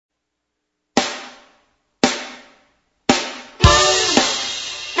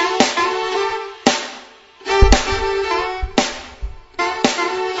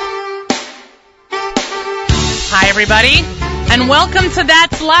everybody, and welcome to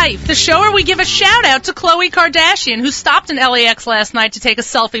That's Life, the show where we give a shout-out to Khloe Kardashian, who stopped in LAX last night to take a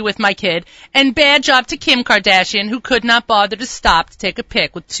selfie with my kid, and bad job to Kim Kardashian, who could not bother to stop to take a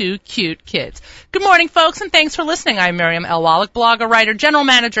pic with two cute kids. Good morning, folks, and thanks for listening. I'm Miriam L. Wallach, blogger, writer, general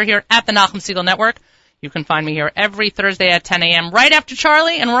manager here at the Nachum Segal Network. You can find me here every Thursday at 10 a.m., right after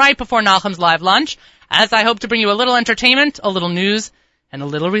Charlie and right before Nachum's live lunch, as I hope to bring you a little entertainment, a little news, and a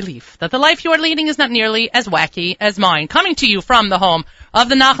little relief that the life you are leading is not nearly as wacky as mine. Coming to you from the home of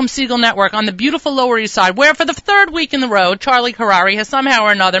the Nachum Segal Network on the beautiful Lower East Side, where for the third week in the row, Charlie Harary has somehow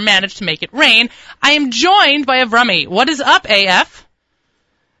or another managed to make it rain. I am joined by Avrami. What is up, AF?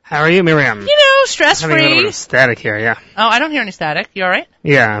 How are you, Miriam? You know, stress-free. Having a little bit of static here, yeah. Oh, I don't hear any static. You all right?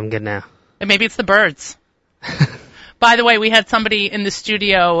 Yeah, I'm good now. And maybe it's the birds. By the way, we had somebody in the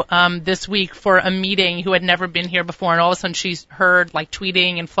studio this week for a meeting who had never been here before, and all of a sudden she's heard, like,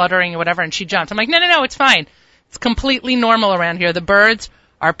 tweeting and fluttering or whatever, and she jumped. I'm like, no, it's fine. It's completely normal around here. The birds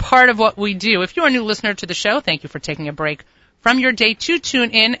are part of what we do. If you're a new listener to the show, thank you for taking a break from your day to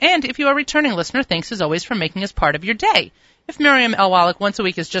tune in. And if you are a returning listener, thanks as always for making us part of your day. If Miriam L. Wallach once a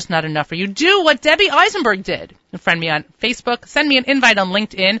week is just not enough for you, do what Debbie Eisenberg did. Friend me on Facebook, send me an invite on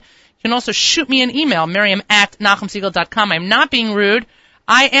LinkedIn. You can also shoot me an email, miriam@nachumsegal.com. I'm not being rude.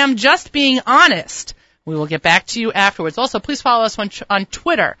 I am just being honest. We will get back to you afterwards. Also, please follow us on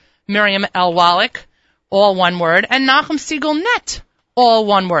Twitter, Miriam L. Wallach, all one word, and Nachum Segal Net, all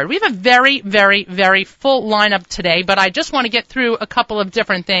one word. We have a very, very, very full lineup today, but I just want to get through a couple of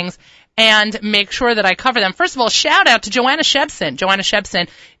different things and make sure that I cover them. First of all, shout out to Joanna Shebson. Joanna Shebson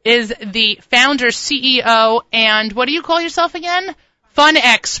is the founder, CEO, and what do you call yourself again? Fun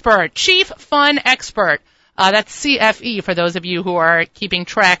expert, chief fun expert. That's CFE for those of you who are keeping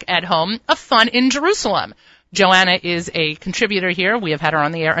track at home of Fun in Jerusalem. Joanna is a contributor here. We have had her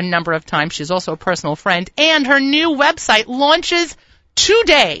on the air a number of times. She's also a personal friend. And her new website launches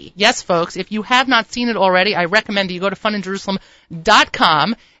today. Yes, folks, if you have not seen it already, I recommend that you go to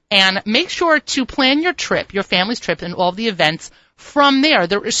funinjerusalem.com and make sure to plan your trip, your family's trip, and all of the events from there.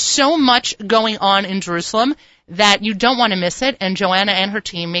 There is so much going on in Jerusalem that you don't want to miss it, and Joanna and her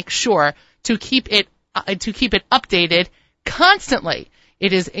team make sure to keep it updated constantly.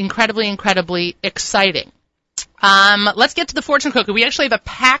 It is incredibly, incredibly exciting. Let's get to the fortune cookie. We actually have a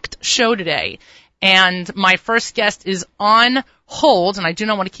packed show today, and my first guest is on hold, and I do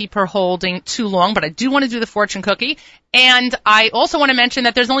not want to keep her holding too long, but I do want to do the fortune cookie. And I also want to mention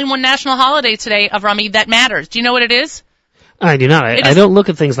that there's only one national holiday today, Avrami, that matters. Do you know what it is? I do not. I don't look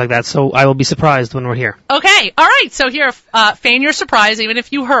at things like that, so I will be surprised when we're here. Okay. All right. So here, feign your surprise, even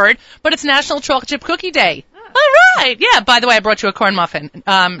if you heard, but it's National Chocolate Chip Cookie Day. All right. Yeah. By the way, I brought you a corn muffin.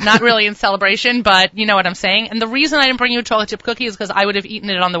 Not really in celebration, but you know what I'm saying. And the reason I didn't bring you a chocolate chip cookie is because I would have eaten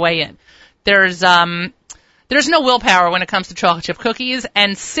it on the way in. There's no willpower when it comes to chocolate chip cookies.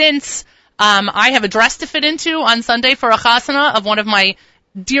 And since I have a dress to fit into on Sunday for a chasana of one of my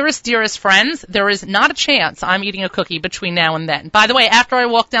dearest friends, there is not a chance I'm eating a cookie between now and then. By the way, after I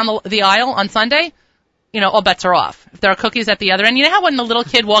walk down the aisle on Sunday, you know, all bets are off. If there are cookies at the other end, you know how when the little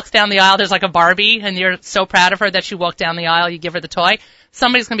kid walks down the aisle, there's like a Barbie, and you're so proud of her that she walked down the aisle, you give her the toy?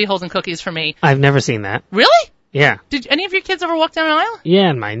 Somebody's going to be holding cookies for me. I've never seen that. Really? Yeah. Did any of your kids ever walk down an aisle? Yeah,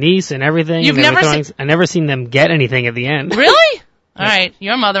 and my niece and everything. You've never seen... I've never seen them get anything at the end. Really? All right.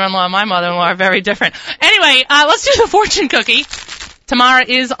 Your mother-in-law and my mother-in-law are very different. Anyway, let's do the fortune cookie. Tamara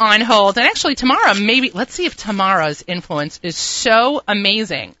is on hold. And actually, Tamara, let's see if Tamara's influence is so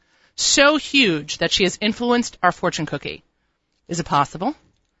amazing, so huge that she has influenced our fortune cookie. Is it possible?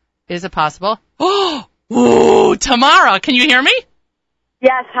 Is it possible? Oh, ooh, Tamara, can you hear me?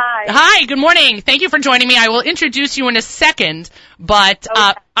 Yes, hi. Hi, good morning. Thank you for joining me. I will introduce you in a second, but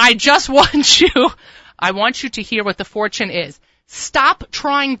I just want you to hear what the fortune is. Stop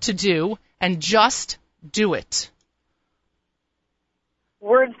trying to do and just do it.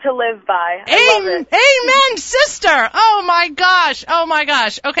 Words to live by. I love it. Amen, sister. Oh my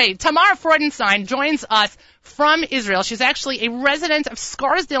gosh. Okay, Tamara Freudenstein joins us from Israel. She's actually a resident of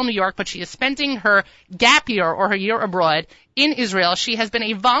Scarsdale, New York, but she is spending her gap year or her year abroad in Israel. She has been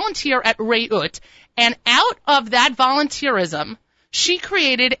a volunteer at Reut, and out of that volunteerism, she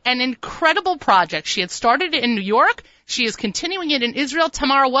created an incredible project. She had started it in New York. She is continuing it in Israel.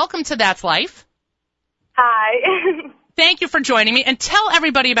 Tamara, welcome to That's Life. Hi. Thank you for joining me, and tell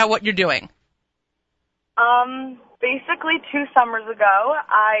everybody about what you're doing. Basically 2 summers ago,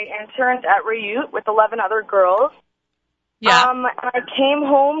 I interned at Reut with 11 other girls. Yeah. I came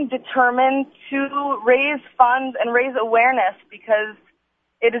home determined to raise funds and raise awareness because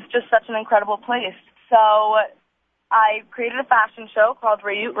it is just such an incredible place. So I created a fashion show called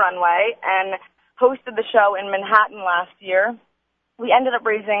Reut Runway and hosted the show in Manhattan last year. We ended up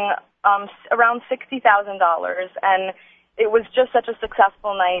raising around $60,000, and it was just such a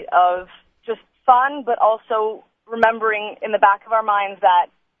successful night of just fun, but also remembering in the back of our minds that,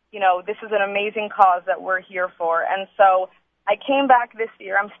 you know, this is an amazing cause that we're here for. And so I came back this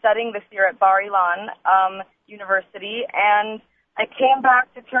year. I'm studying this year at Bar Ilan University, and I came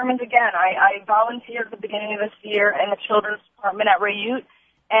back determined again. I volunteered at the beginning of this year in the children's department at Rayut,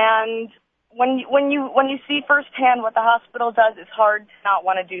 and when you see firsthand what the hospital does, it's hard to not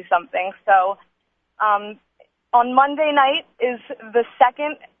want to do something. So on Monday night is the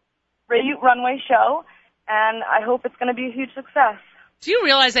second Rayut Runway show, and I hope it's going to be a huge success. Do you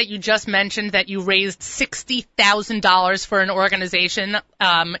realize that you just mentioned that you raised $60,000 for an organization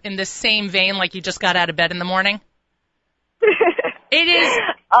in the same vein like you just got out of bed in the morning? It is.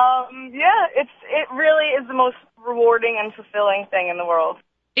 Yeah, it really is the most rewarding and fulfilling thing in the world.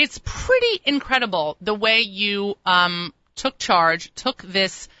 It's pretty incredible the way you took charge, took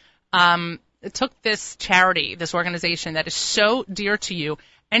this charity, this organization that is so dear to you,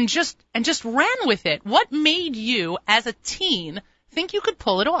 and just ran with it. What made you, as a teen, think you could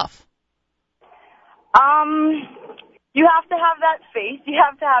pull it off? You have to have that faith. You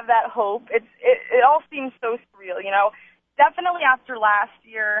have to have that hope. It all seems so surreal, you know. Definitely after last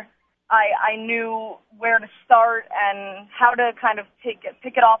year, I knew where to start and how to kind of pick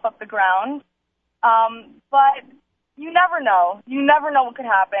it off up the ground. But you never know. You never know what could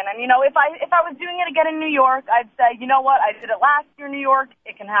happen. And, you know, if I was doing it again in New York, I'd say, you know what, I did it last year in New York,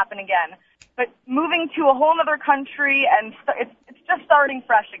 it can happen again. But moving to a whole other country, and it's just starting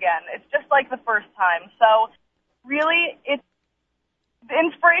fresh again. It's just like the first time. So really, the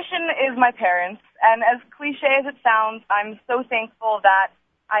inspiration is my parents. And as cliche as it sounds, I'm so thankful that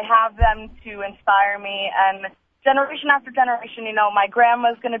I have them to inspire me. And generation after generation, you know, my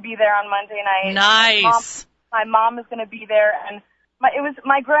grandma's going to be there on Monday night. Nice. My mom is going to be there. And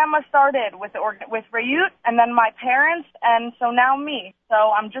my grandma started with Rayut, and then my parents, and so now me. So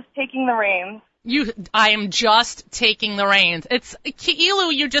I'm just taking the reins. I am just taking the reins. It's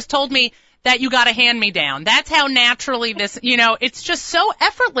Ki'ilu, you just told me that you got a hand-me-down. That's how naturally this, you know, it's just so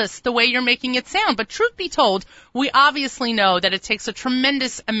effortless the way you're making it sound. But truth be told, we obviously know that it takes a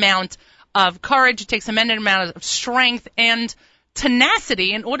tremendous amount of courage, it takes a tremendous amount of strength and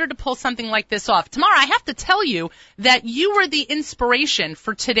tenacity in order to pull something like this off. Tamara, I have to tell you that you were the inspiration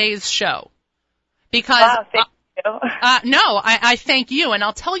for today's show. Because, wow, thank you. I thank you, and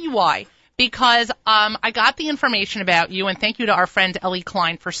I'll tell you why. Because I got the information about you, and thank you to our friend Ellie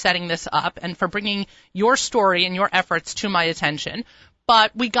Klein for setting this up and for bringing your story and your efforts to my attention.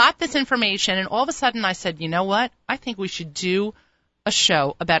 But we got this information, and all of a sudden I said, you know what? I think we should do a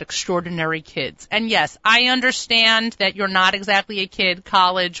show about extraordinary kids. And yes, I understand that you're not exactly a kid,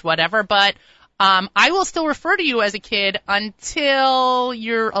 college, whatever, but I will still refer to you as a kid until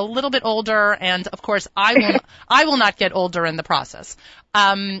you're a little bit older, and of course I will not get older in the process.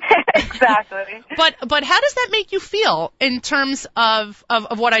 Exactly. But how does that make you feel in terms of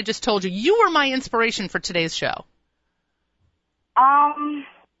what I just told you? You were my inspiration for today's show.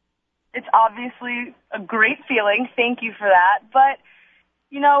 It's obviously a great feeling. Thank you for that. But,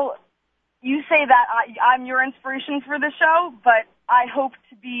 you know, you say that I'm your inspiration for the show, but I hope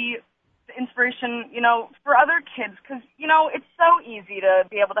to be the inspiration, you know, for other kids, because, you know, it's so easy to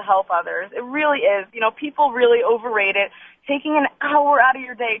be able to help others. It really is. You know, people really overrate it. Taking an hour out of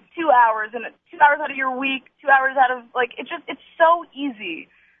your day, 2 hours, and 2 hours out of your week, 2 hours out of, like, it's so easy.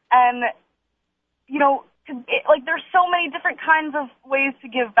 And, you know, there's so many different kinds of ways to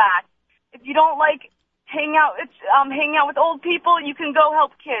give back. If you don't like hanging out with old people, you can go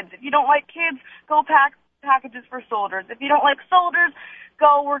help kids. If you don't like kids, go pack packages for soldiers. If you don't like soldiers,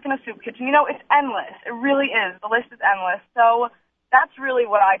 go work in a soup kitchen. You know, it's endless. It really is. The list is endless. So that's really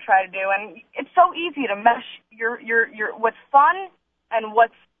what I try to do. And it's so easy to mesh your what's fun and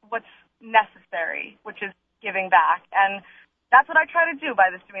what's necessary, which is giving back. And that's what I try to do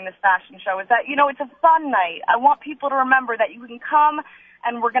by doing this fashion show, is that, you know, it's a fun night. I want people to remember that you can come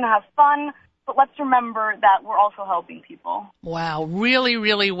and we're going to have fun, but let's remember that we're also helping people. Wow, really,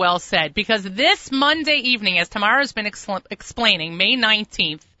 really well said. Because this Monday evening, as Tamara's been explaining, May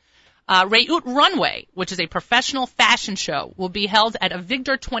 19th, Rayut Runway, which is a professional fashion show, will be held at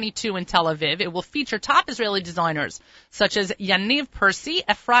Avigdor 22 in Tel Aviv. It will feature top Israeli designers such as Yaniv Percy,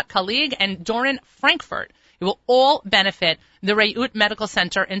 Efrat Kalig, and Doran Frankfurt. It will all benefit the Rayut Medical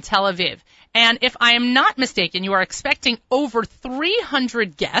Center in Tel Aviv. And if I am not mistaken, you are expecting over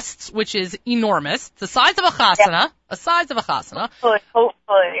 300 guests, which is enormous. It's the size of a chasana.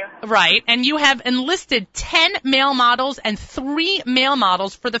 Hopefully. Right. And you have enlisted 10 male models and 3 male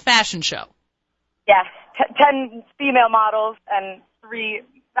models for the fashion show. Yes, 10 female models and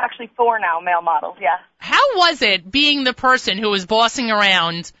 4 now male models, yes. How was it being the person who was bossing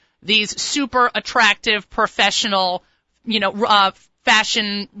around these super attractive, professional,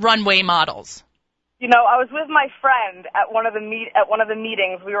 fashion runway models? I was with my friend at one of the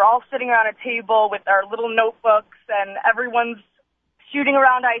meetings. We were all sitting around a table with our little notebooks, and everyone's shooting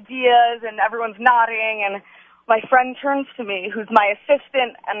around ideas, and everyone's nodding, and my friend turns to me, who's my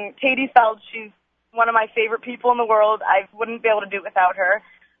assistant, and Katie Feld, she's one of my favorite people in the world. I wouldn't be able to do it without her.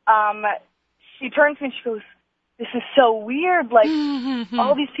 She turns to me and she goes, "This is so weird. Like,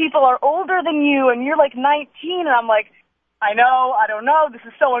 all these people are older than you, and you're like 19. And I'm like, "I know, I don't know. This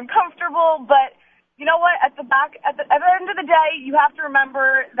is so uncomfortable." But you know what? At the end of the day, you have to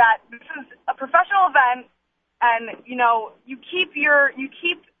remember that this is a professional event, and you keep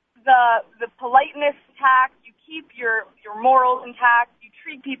the politeness intact, you keep your morals intact, you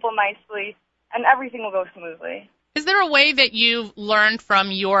treat people nicely, and everything will go smoothly. Is there a way that you've learned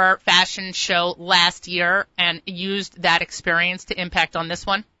from your fashion show last year and used that experience to impact on this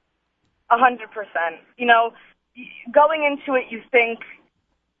one? 100%. Going into it, you think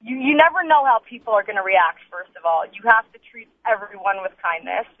you never know how people are going to react, first of all. You have to treat everyone with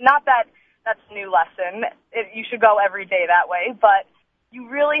kindness. Not that that's a new lesson. You should go every day that way, but you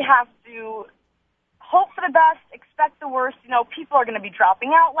really have to hope for the best, expect the worst. People are going to be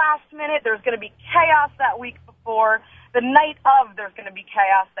dropping out last minute. There's going to be chaos that week before. The night of, there's going to be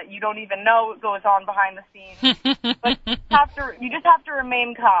chaos that you don't even know goes on behind the scenes. But you just have to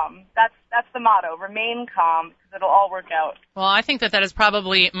remain calm. That's the motto. Remain calm, because it'll all work out. Well, I think that is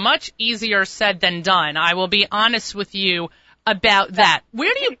probably much easier said than done. I will be honest with you about that.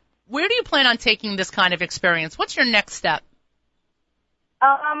 Where do you plan on taking this kind of experience? What's your next step?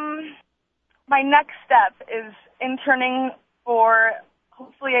 My next step is interning for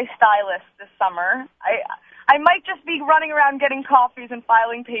hopefully a stylist this summer. I might just be running around getting coffees and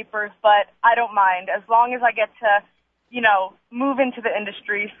filing papers, but I don't mind as long as I get to, move into the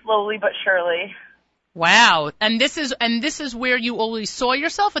industry slowly but surely. Wow. And this is where you always saw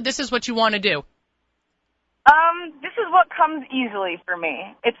yourself, or this is what you want to do? This is what comes easily for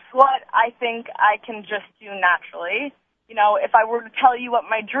me. It's what I think I can just do naturally. If I were to tell you what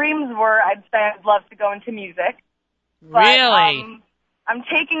my dreams were, I'd say I'd love to go into music. But, really? I'm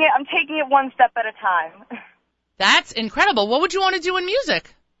taking it one step at a time. That's incredible. What would you want to do in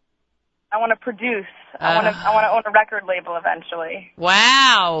music? I want to produce. I want to own a record label eventually.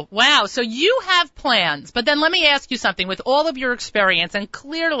 Wow. So you have plans, but then let me ask you something. With all of your experience and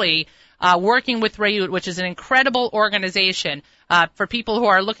clearly working with Reut, which is an incredible organization, for people who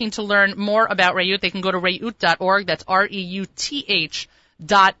are looking to learn more about Reut, they can go to reut.org. That's REUTH.org.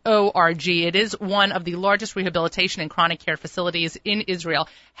 It is one of the largest rehabilitation and chronic care facilities in Israel.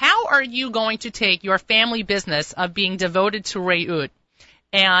 How are you going to take your family business of being devoted to Reut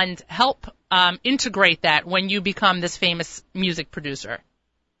and help integrate that when you become this famous music producer?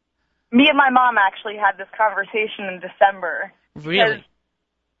 Me and my mom actually had this conversation in December. Really?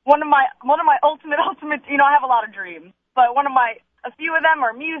 One of my ultimate, I have a lot of dreams, but a few of them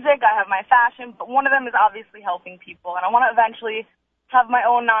are music, I have my fashion, but one of them is obviously helping people, and I want to eventually have my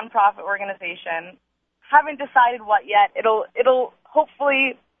own nonprofit organization. Haven't decided what yet. It'll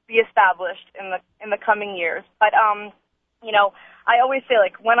hopefully be established in the coming years. But I always say,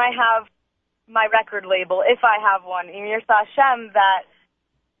 like, when I have my record label, if I have one, in Yirtzeh Hashem, that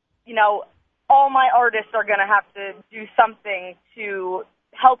all my artists are going to have to do something to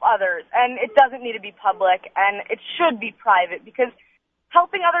help others, and it doesn't need to be public, and it should be private, because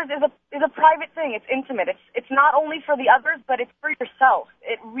helping others is a private thing. It's intimate. It's not only for the others, but it's for yourself.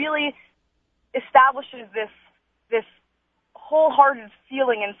 It really establishes this wholehearted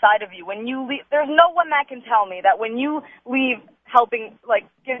feeling inside of you. When you leave, there's no one that can tell me that when you leave helping, like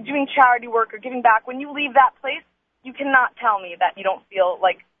doing charity work or giving back, when you leave that place, you cannot tell me that you don't feel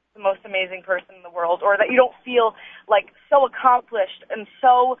like the most amazing person in the world, or that you don't feel like so accomplished and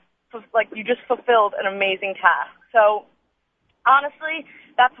so like you just fulfilled an amazing task. So honestly,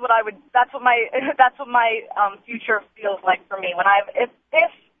 that's what my future feels like for me. If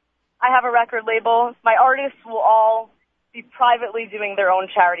I have a record label, my artists will all be privately doing their own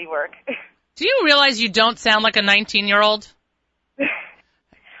charity work. Do you realize you don't sound like a 19-year-old?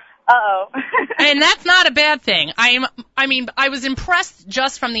 Uh-oh. And that's not a bad thing. I was impressed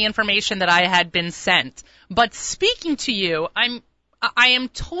just from the information that I had been sent. But speaking to you, I am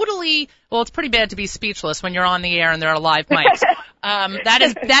totally, well, it's pretty bad to be speechless when you're on the air and there are live mics.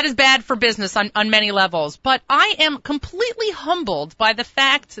 That is bad for business on many levels. But I am completely humbled by the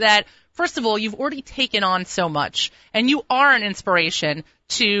fact that, first of all, you've already taken on so much, and you are an inspiration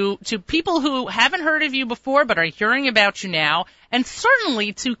to people who haven't heard of you before but are hearing about you now, and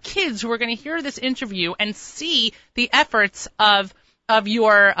certainly to kids who are going to hear this interview and see the efforts of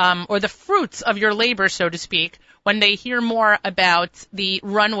your or the fruits of your labor, so to speak, when they hear more about the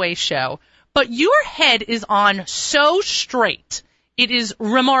runway show. But your head is on so straight. It is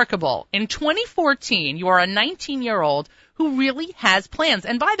remarkable. In 2014, you are a 19-year-old who really has plans.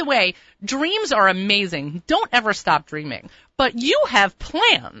 And by the way, dreams are amazing. Don't ever stop dreaming. But you have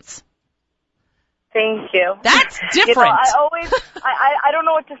plans. Thank you. That's different. I don't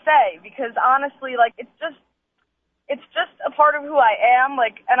know what to say, because honestly, like, it's just a part of who I am.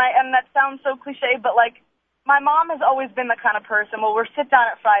 Like, and that sounds so cliche, but like, my mom has always been the kind of person, well, we'll sit down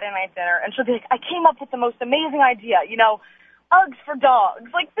at Friday night dinner, and she'll be like, I came up with the most amazing idea, Uggs for dogs.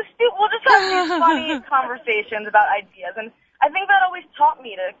 Like, we'll just have these funny conversations about ideas. And I think that always taught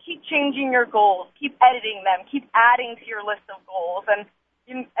me to keep changing your goals, keep editing them, keep adding to your list of goals, and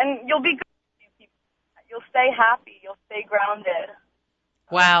you'll be good. You'll stay happy. You'll stay grounded.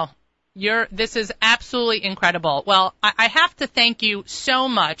 Wow. This is absolutely incredible. Well, I have to thank you so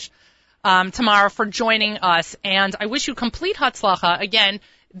much, Tamara, for joining us, and I wish you complete hatzlacha. Again,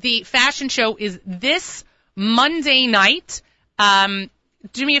 the fashion show is this Monday night.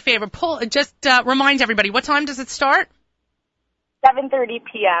 Do me a favor, remind everybody, what time does it start? 7:30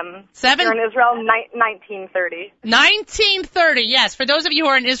 p.m. You're in Israel, 19:30. 19:30, yes. For those of you who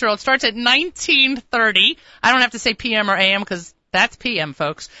are in Israel, it starts at 19:30. I don't have to say p.m. or a.m. because that's p.m.,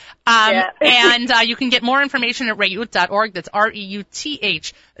 folks. And you can get more information at reut.org. That's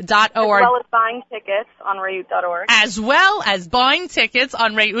REUTH.org. As well as buying tickets on reut.org. As well as buying tickets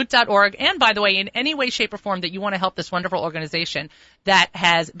on reut.org. And, by the way, in any way, shape, or form that you want to help this wonderful organization that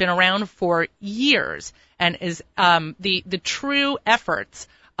has been around for years and is the true efforts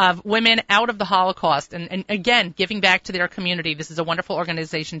of women out of the Holocaust and again, giving back to their community. This is a wonderful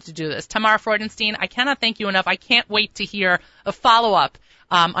organization to do this. Tamara Freudenstein, I cannot thank you enough. I can't wait to hear a follow-up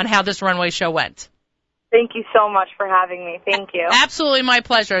on how this runway show went. Thank you so much for having me. Thank you. Absolutely my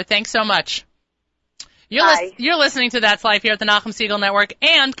pleasure. Thanks so much. You're listening to That's Life here at the Nachum Segal Network,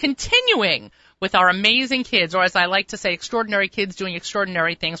 and continuing with our amazing kids, or as I like to say, extraordinary kids doing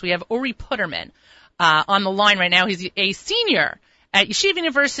extraordinary things. We have Uri Putterman on the line right now. He's a senior at Yeshiva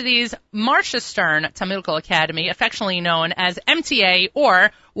University's Marsha Stern Talmudical Academy, affectionately known as MTA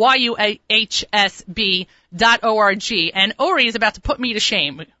or YUHSB.org. And Ori is about to put me to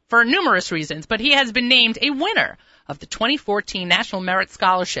shame for numerous reasons, but he has been named a winner of the 2014 National Merit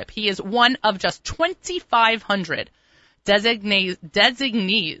Scholarship. He is one of just 2,500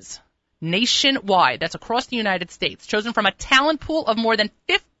 designees nationwide, that's across the United States, chosen from a talent pool of more than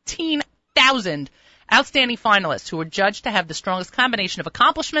 15,000 outstanding finalists who were judged to have the strongest combination of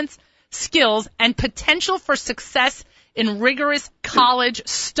accomplishments, skills, and potential for success in rigorous college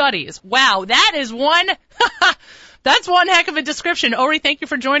studies. Wow, that is that's one heck of a description. Ori, thank you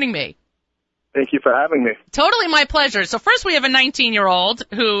for joining me. Thank you for having me. Totally my pleasure. So first we have a 19-year-old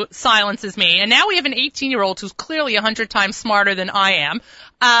who silences me, and now we have an 18-year-old who's clearly 100 times smarter than I am,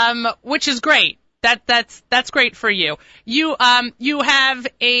 which is great. That's great for you. You have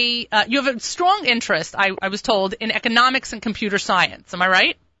a strong interest, I was told, in economics and computer science. Am I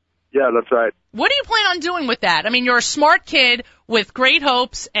right? Yeah, that's right. What do you plan on doing with that? I mean, you're a smart kid with great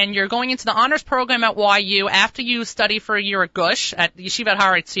hopes, and you're going into the honors program at YU after you study for a year at Gush at Yeshivat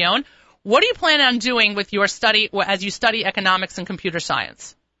Har Etzion. What do you plan on doing with your study as you study economics and computer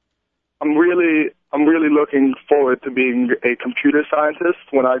science? I'm really looking forward to being a computer scientist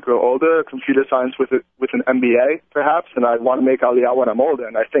when I grow older, computer science with an MBA, perhaps, and I want to make Aliyah when I'm older.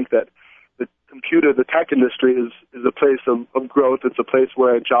 And I think that the tech industry is a place of growth. It's a place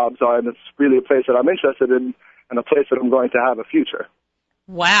where jobs are, and it's really a place that I'm interested in and a place that I'm going to have a future.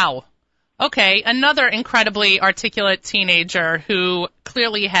 Wow. Okay, another incredibly articulate teenager who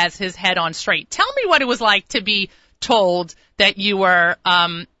clearly has his head on straight. Tell me what it was like to be told that you were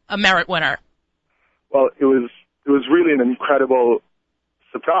a merit winner. Well, it was really an incredible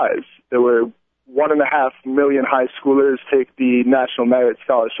surprise. There were 1.5 million high schoolers take the National Merit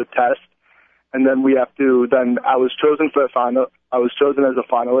Scholarship test, and then I was chosen for a final. I was chosen as a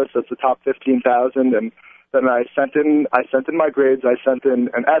finalist. That's the top 15,000, and then I sent in my grades. I sent in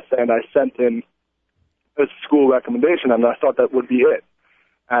an essay, and I sent in a school recommendation, and I thought that would be it.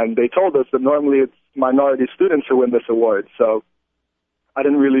 And they told us that normally it's minority students who win this award, so I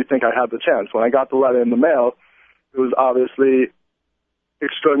didn't really think I had the chance. When I got the letter in the mail, it was obviously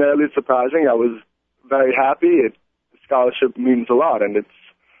extraordinarily surprising. I was very happy. The scholarship means a lot, and it's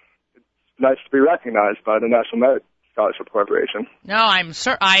nice to be recognized by the National Merit Scholarship Corporation. No, I am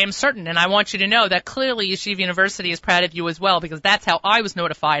certain, and I want you to know that clearly Yeshiva University is proud of you as well, because that's how I was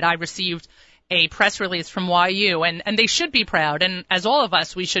notified. I received a press release from YU, and they should be proud, and as all of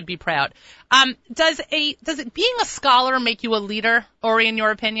us, we should be proud. Does it being a scholar make you a leader, Ori, in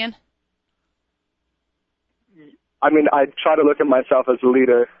your opinion? I mean, I try to look at myself as a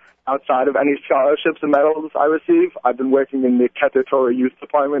leader outside of any scholarships and medals I receive. I've been working in the Keter Torah Youth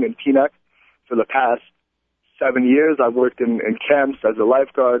Department in Teaneck for the past 7 years. I've worked in camps as a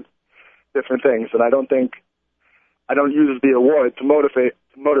lifeguard, different things, and I don't use the award to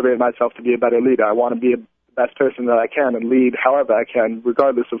motivate myself to be a better leader. I want to be the best person that I can and lead however I can,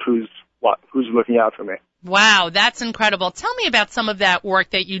 regardless of who's looking out for me. Wow, that's incredible. Tell me about some of that work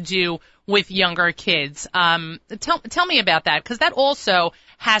that you do with younger kids. Tell me about that, because that also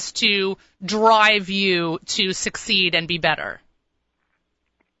has to drive you to succeed and be better.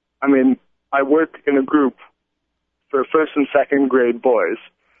 I mean, I work in a group for first and second grade boys,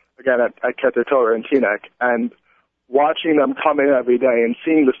 again at Keter Torah in Teaneck, and watching them come in every day and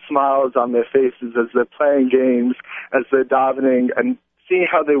seeing the smiles on their faces as they're playing games, as they're davening, and seeing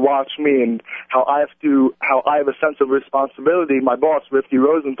how they watch me and how I have a sense of responsibility. My boss, Rifki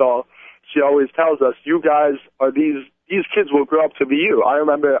Rosenthal, she always tells us, you guys are these kids will grow up to be you. I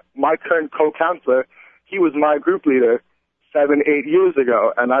remember my current co-counselor, he was my group leader 7-8 years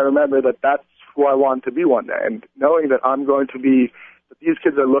ago, and I remember that's who I want to be one day. And knowing that that these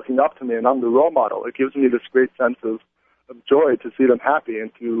kids are looking up to me and I'm the role model, it gives me this great sense of joy to see them happy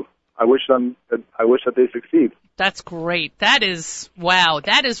and I wish that they succeed. That's great. Wow.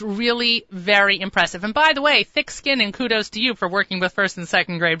 That is really very impressive. And by the way, thick skin and kudos to you for working with first and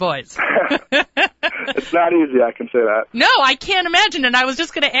second grade boys. It's not easy, I can say that. No, I can't imagine. And I was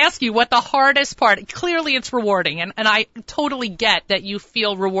just going to ask you what the hardest part, clearly it's rewarding, and I totally get that you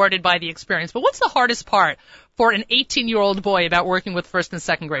feel rewarded by the experience. But what's the hardest part for an 18-year-old boy about working with first and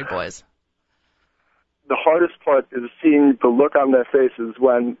second grade boys? The hardest part is seeing the look on their faces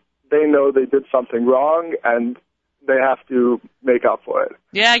when they know they did something wrong and they have to make up for it.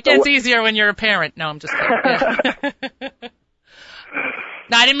 Yeah, it gets easier when you're a parent. No, I'm just kidding. Yeah.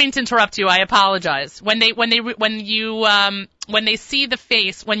 No, I didn't mean to interrupt you. I apologize. When you see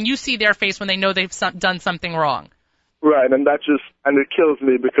their face when they know they've done something wrong. Right, and it kills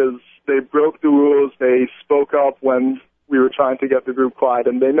me because they broke the rules. They spoke up when we were trying to get the group quiet,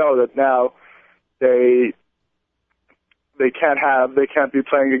 and they know that now they can't be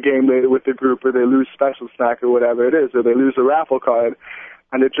playing a game later with the group, or they lose special snack or whatever it is, or they lose a raffle card,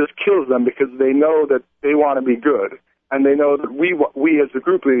 and it just kills them because they know that they want to be good, and they know that we as the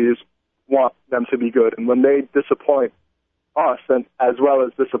group leaders want them to be good, and when they disappoint us and as well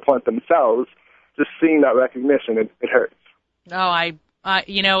as disappoint themselves, just seeing that recognition, it hurts. No, I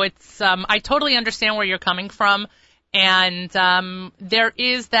totally understand where you're coming from. And there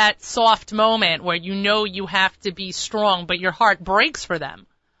is that soft moment where you know you have to be strong, but your heart breaks for them.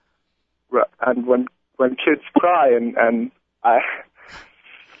 Right. And when kids cry and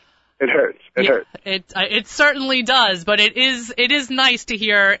it hurts. It hurts. It certainly does. But it is nice to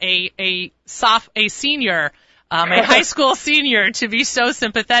hear a senior, a high school senior, to be so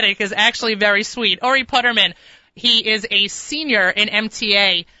sympathetic is actually very sweet. Ori Putterman, he is a senior in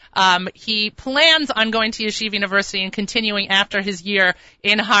MTA. He plans on going to Yeshiva University and continuing after his year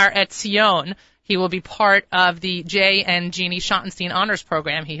in Har Etzion. He will be part of the Jay and Jeannie Schottenstein Honors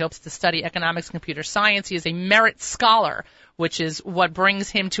Program. He hopes to study economics and computer science. He is a merit scholar, which is what brings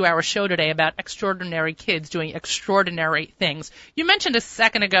him to our show today about extraordinary kids doing extraordinary things. You mentioned a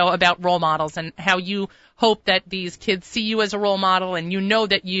second ago about role models and how you hope that these kids see you as a role model and you know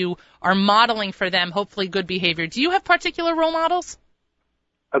that you are modeling for them, hopefully, good behavior. Do you have particular role models?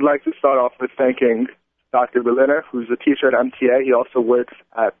 I'd like to start off with thanking Dr. Berliner, who's a teacher at MTA. He also works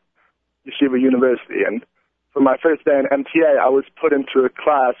at Yeshiva University. And for my first day in MTA, I was put into a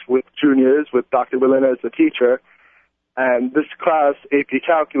class with juniors with Dr. Berliner as a teacher. And this class, AP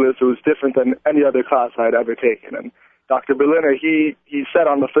Calculus, was different than any other class I had ever taken. And Dr. Berliner, he said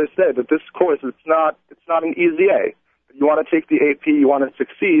on the first day that this course, it's not an easy A. If you want to take the AP, you want to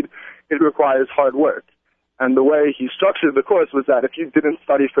succeed, it requires hard work. And the way he structured the course was that if you didn't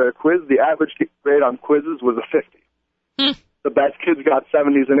study for a quiz, the average grade on quizzes was a 50. The best kids got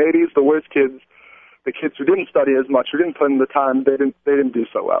 70s and 80s. The worst kids, the kids who didn't study as much, who didn't put in the time, they didn't do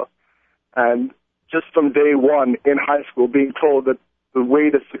so well. And just from day one in high school, being told that the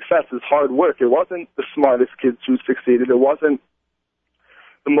way to success is hard work. It wasn't the smartest kids who succeeded. It wasn't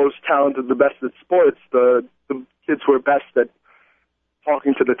the most talented, the best at sports, the kids who were best at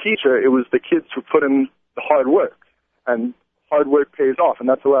talking to the teacher. It was the kids who put in the hard work, and hard work pays off, and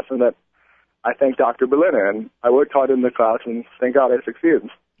that's a lesson that I thank Dr. Berliner, and I worked hard in the class, and thank God I succeeded.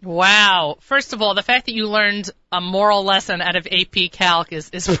 Wow. First of all, the fact that you learned a moral lesson out of AP Calc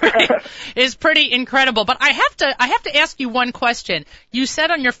is pretty incredible. But I have to ask you one question. You said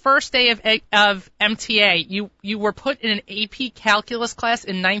on your first day of MTA, you were put in an AP Calculus class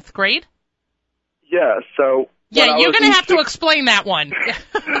in 9th grade? Yeah, so... Yeah, you're going to have to explain that one.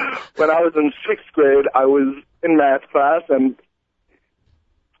 When I was in 6th grade, I was in math class, and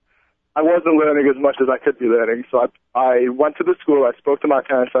I wasn't learning as much as I could be learning. So I went to the school, I spoke to my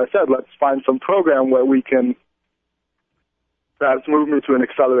parents, and I said, let's find some program where we can perhaps move me to an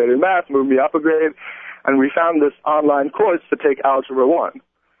accelerated math, move me up a grade, and we found this online course to take Algebra 1.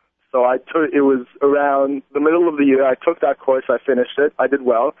 So it was around the middle of the year, I took that course, I finished it, I did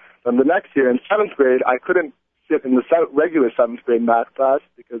well. Then the next year, in 7th grade, I couldn't sit in the regular 7th grade math class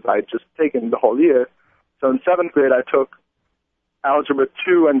because I'd just taken the whole year. So in 7th grade, I took Algebra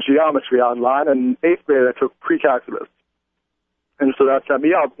 2 and Geometry online, and in 8th grade, I took Pre-Calculus. And so that set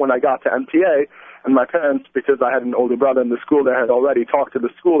me up when I got to MTA, and my parents, because I had an older brother in the school, they had already talked to the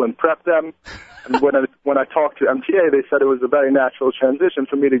school and prepped them. And when I talked to MTA, they said it was a very natural transition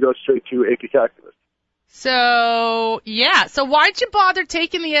for me to go straight to AP Calculus. So, yeah. So why'd you bother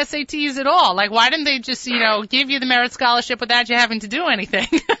taking the SATs at all? Like, why didn't they just, give you the merit scholarship without you having to do anything?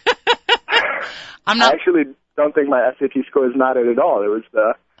 I actually don't think my SAT scores mattered at all. It was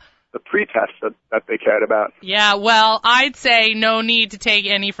the pre-test that they cared about. Yeah, well, I'd say no need to take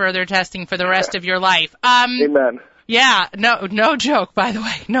any further testing for the rest of your life. Amen. Yeah, no joke, by the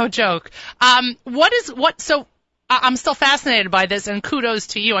way, no joke. So I'm still fascinated by this, and kudos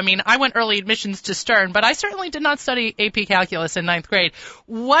to you. I mean, I went early admissions to Stern, but I certainly did not study AP Calculus in 9th grade.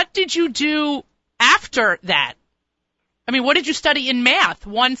 What did you do after that? I mean, what did you study in math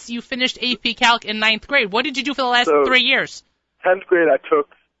once you finished AP Calc in 9th grade? What did you do for the last 3 years? 10th grade, I took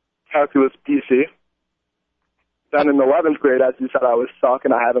Calculus PC. Then in 11th grade, as you said, I was stuck,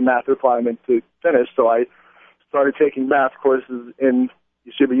 and I had a math requirement to finish, so I started taking math courses in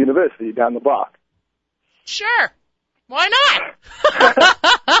Yeshiva University down the block. Sure. Why not?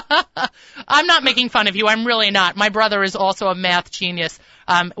 I'm not making fun of you. I'm really not. My brother is also a math genius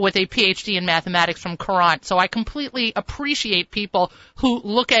with a PhD in mathematics from Courant. So I completely appreciate people who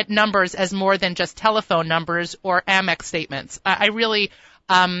look at numbers as more than just telephone numbers or Amex statements. I really,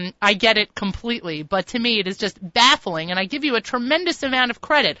 I get it completely. But to me, it is just baffling, and I give you a tremendous amount of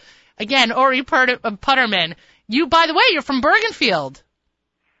credit. Again, Ori Putterman, you, by the way, you're from Bergenfield.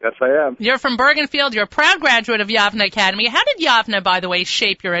 Yes, I am. You're from Bergenfield. You're a proud graduate of Yavne Academy. How did Yavne, by the way,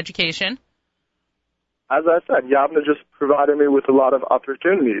 shape your education? As I said, Yavne just provided me with a lot of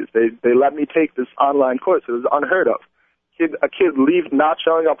opportunities. They let me take this online course. It was unheard of. A kid not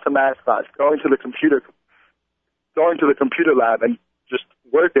showing up to math class, going to the computer lab and just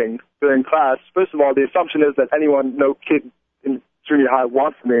working during class. First of all, the assumption is that no kid in junior high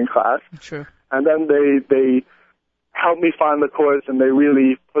wants to be in class. True. And then they helped me find the course, and they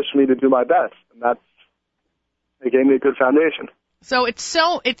really pushed me to do my best. And they gave me a good foundation. So it's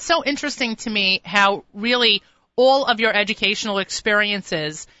so interesting to me how really all of your educational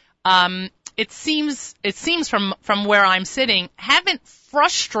experiences, it seems from where I'm sitting, haven't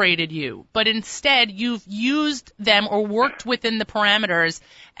frustrated you, but instead you've used them or worked within the parameters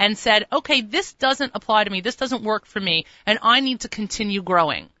and said, okay, this doesn't apply to me, this doesn't work for me, and I need to continue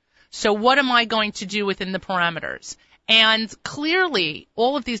growing. So what am I going to do within the parameters? And clearly,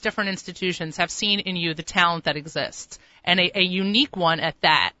 all of these different institutions have seen in you the talent that exists, and a unique one at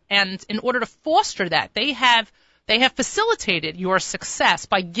that. And in order to foster that, they have facilitated your success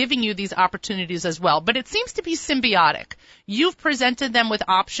by giving you these opportunities as well. But it seems to be symbiotic. You've presented them with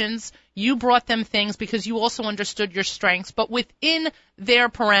options. You brought them things because you also understood your strengths, but within their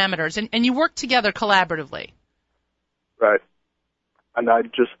parameters, and you worked together collaboratively. Right. And I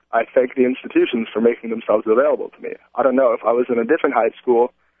thank the institutions for making themselves available to me. I don't know if I was in a different high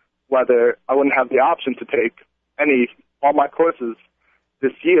school, whether I wouldn't have the option to take all my courses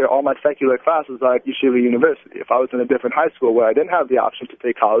this year, all my secular classes are at Yeshiva University. If I was in a different high school where I didn't have the option to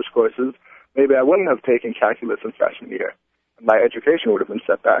take college courses, maybe I wouldn't have taken calculus in freshman year. And my education would have been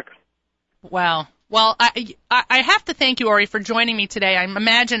set back. Wow. Well, I have to thank you, Ori, for joining me today. I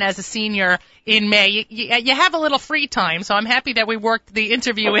imagine as a senior in May, you have a little free time, so I'm happy that we worked the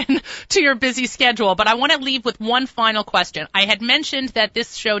interview in to your busy schedule. But I want to leave with one final question. I had mentioned that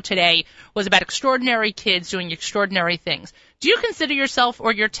this show today was about extraordinary kids doing extraordinary things. Do you consider yourself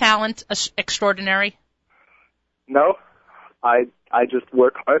or your talent extraordinary? No. I just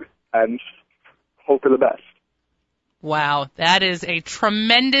work hard and hope for the best. Wow, that is a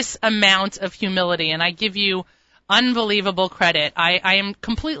tremendous amount of humility, and I give you Unbelievable credit. I am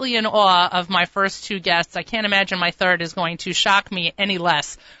completely in awe of my first two guests. I can't imagine my third is going to shock me any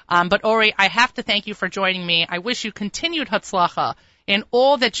less. But Ori, I have to thank you for joining me. I wish you continued hatzlacha in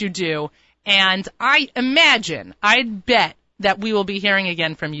all that you do. And I'd bet that we will be hearing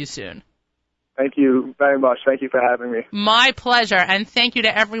again from you soon. Thank you very much. Thank you for having me. My pleasure. And thank you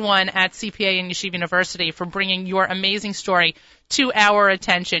to everyone at CPA and Yeshiva University for bringing your amazing story to our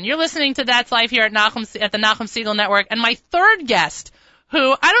attention. You're listening to That's Life here at the Nachum Segal Network. And my third guest, who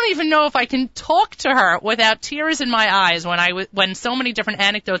I don't even know if I can talk to her without tears in my eyes when so many different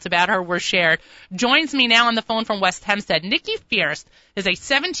anecdotes about her were shared, joins me now on the phone from West Hempstead. Nikki Fierst is a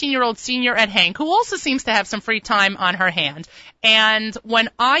 17-year-old senior at Hank who also seems to have some free time on her hand. And when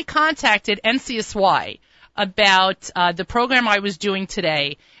I contacted NCSY about the program I was doing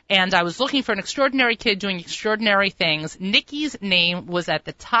today, and I was looking for an extraordinary kid doing extraordinary things, Nikki's name was at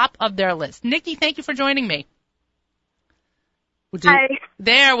the top of their list. Nikki, thank you for joining me. Hi.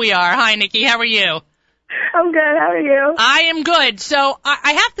 There we are. Hi, Nikki. How are you? I'm good. How are you? I am good. So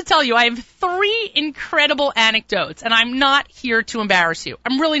I have to tell you, I have three incredible anecdotes, and I'm not here to embarrass you.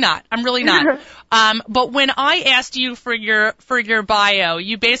 I'm really not. But when I asked you for your bio,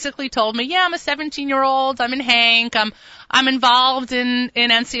 you basically told me, yeah, I'm a 17-year-old. I'm in Hank. I'm involved in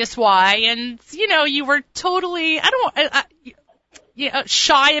NCSY, and you were totally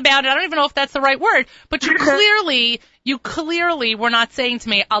shy about it. I don't even know if that's the right word, but you clearly were not saying to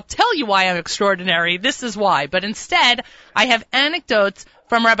me, I'll tell you why I'm extraordinary. This is why. But instead, I have anecdotes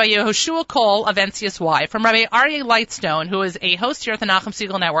from Rabbi Yehoshua Cole of NCSY, from Rabbi Aryeh Lightstone, who is a host here at the Nachum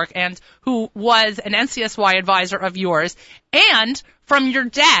Segal Network and who was an NCSY advisor of yours, and from your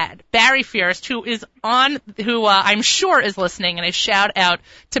dad, Barry Fierst, who I'm sure is listening, and a shout out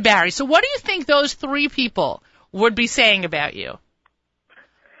to Barry. So what do you think those three people would be saying about you?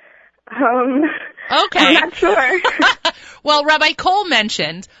 Okay. I'm not sure. Well, Rabbi Cole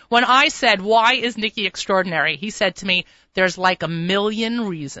mentioned when I said, why is Nikki extraordinary? He said to me, there's like a million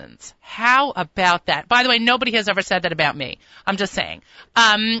reasons. How about that? By the way, nobody has ever said that about me. I'm just saying.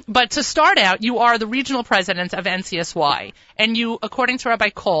 But to start out, you are the regional president of NCSY, and you, according to Rabbi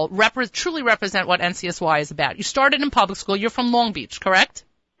Cole, truly represent what NCSY is about. You started in public school. You're from Long Beach, correct?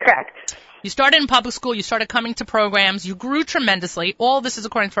 Correct. You started in public school, you started coming to programs, you grew tremendously. All this is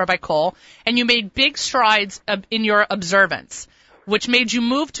according to Rabbi Cole, and you made big strides in your observance, which made you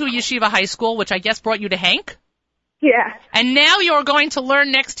move to a yeshiva high school, which I guess brought you to Hank. Yeah. And now you're going to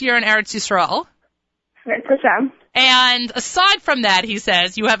learn next year in Eretz Yisrael. Right, for sure. And aside from that, he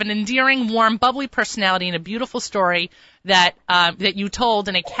says, you have an endearing, warm, bubbly personality and a beautiful story that you told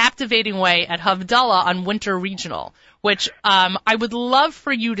in a captivating way at Havdalah on Winter Regional, which I would love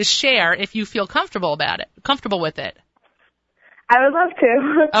for you to share if you feel comfortable with it. I would love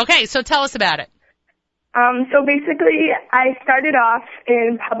to. Okay, so tell us about it. So basically, I started off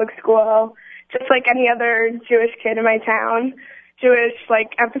in public school, just like any other Jewish kid in my town. Jewish,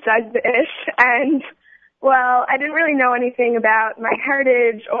 emphasized the ish, and well, I didn't really know anything about my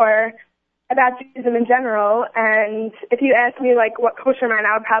heritage or about Judaism in general, and if you asked me, what kosher meant,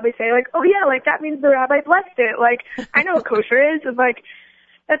 I would probably say, oh yeah, that means the rabbi blessed it. I know what kosher is.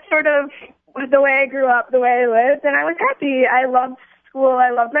 That's sort of the way I grew up, the way I lived, and I was happy. I loved school. I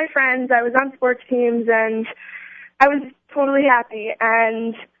loved my friends. I was on sports teams, and I was totally happy.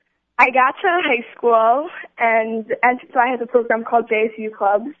 And I got to high school, and so I had a program called JSU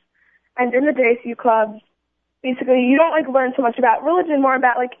Clubs, and in the JSU Clubs, basically, you don't learn so much about religion, more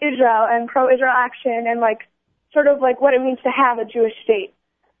about Israel and pro-Israel action and what it means to have a Jewish state.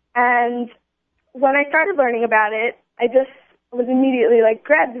 And when I started learning about it, I just was immediately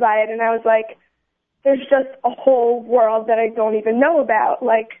grabbed by it, and I was there's just a whole world that I don't even know about.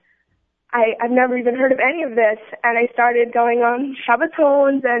 I've never even heard of any of this, and I started going on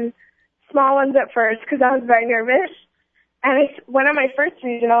Shabbatons and small ones at first because I was very nervous. And I went on my first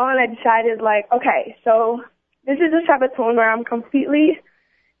regional, and I decided okay, so this is a Shabbaton where I'm completely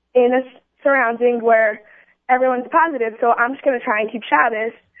in a surrounding where everyone's positive, so I'm just going to try and keep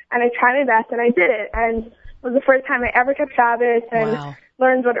Shabbos. And I tried my best, and I did it. And it was the first time I ever kept Shabbos and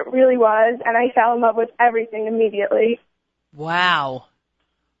learned what it really was, and I fell in love with everything immediately. Wow.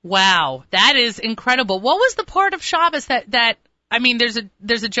 That is incredible. What was the part of Shabbos that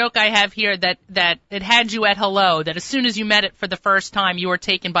there's a joke I have here that it had you at hello, that as soon as you met it for the first time, you were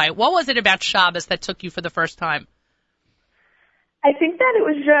taken by it. What was it about Shabbos that took you for the first time? I think that it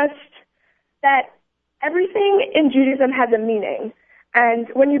was just that everything in Judaism has a meaning. And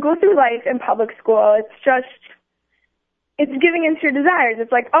when you go through life in public school, it's giving into your desires.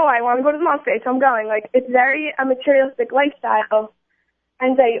 It's I want to go to the mosque today, so I'm going. It's very a materialistic lifestyle.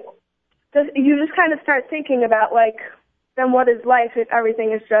 And you just kind of start thinking about, like, then what is life if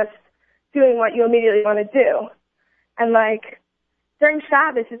everything is just doing what you immediately want to do? And, like, during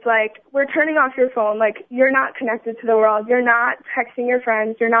Shabbos, it's like, we're turning off your phone. Like, you're not connected to the world. You're not texting your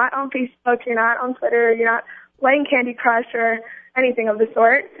friends. You're not on Facebook. You're not on Twitter. You're not playing Candy Crush or anything of the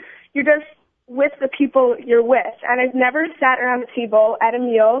sort. You're just with the people you're with. And I've never sat around a table at a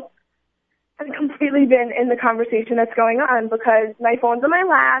meal and completely been in the conversation that's going on, because my phone's on my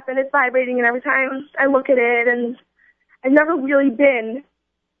lap and it's vibrating, and every time I look at it, and I've never really been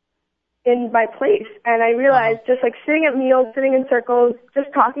in my place. And I realized just like sitting at meals, sitting in circles,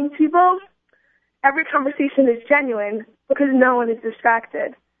 just talking to people, every conversation is genuine because no one is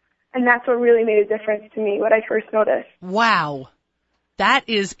distracted. And that's what really made a difference to me, what I first noticed. Wow. That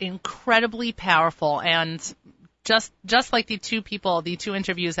is incredibly powerful. And just like the two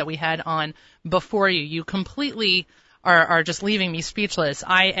interviews that we had on before you completely are just leaving me speechless.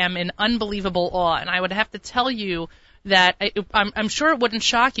 I am in unbelievable awe. And I would have to tell you that I'm sure it wouldn't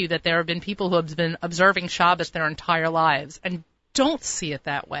shock you that there have been people who have been observing Shabbos their entire lives and don't see it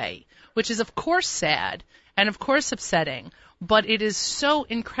that way, which is, of course, sad and, of course, upsetting. But it is so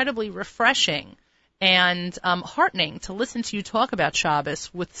incredibly refreshing and heartening to listen to you talk about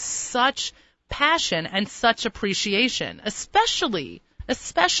Shabbos with such passion and such appreciation, especially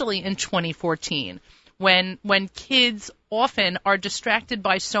in 2014, when kids often are distracted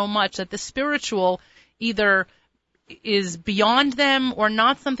by so much that the spiritual either is beyond them or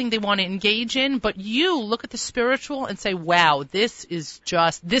not something they want to engage in, but you look at the spiritual and say, wow, this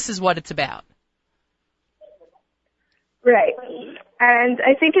is what it's about. Right. And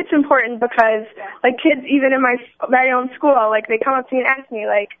I think it's important because, like, kids, even in my very own school, like, they come up to me and ask me,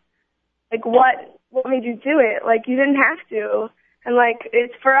 like what made you do it? Like, you didn't have to. And, like,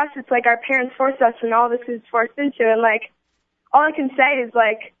 it's for us, it's like our parents forced us and all this is forced into. And, like, all I can say is,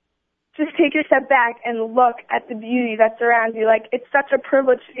 like, just take a step back and look at the beauty that's around you. Like, it's such a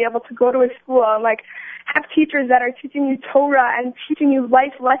privilege to be able to go to a school and, like, have teachers that are teaching you Torah and teaching you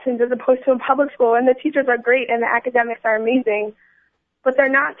life lessons as opposed to in public school. And the teachers are great and the academics are amazing, but they're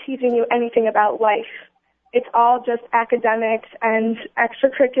not teaching you anything about life. It's all just academics and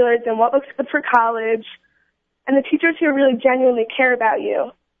extracurriculars and what looks good for college. And the teachers here really genuinely care about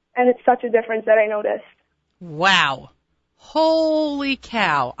you. And it's such a difference that I noticed. Wow. Holy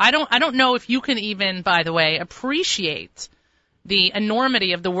cow. I don't know if you can even, by the way, appreciate the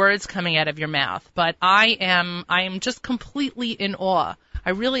enormity of the words coming out of your mouth, but I am just completely in awe.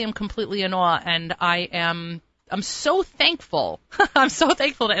 I really am completely in awe, and I'm so thankful. I'm so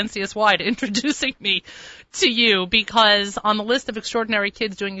thankful to NCSY to introducing me to you, because on the list of extraordinary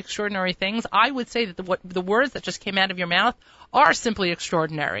kids doing extraordinary things, I would say that the words that just came out of your mouth are simply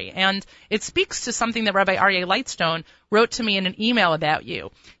extraordinary. And it speaks to something that Rabbi Aryeh Lightstone wrote to me in an email about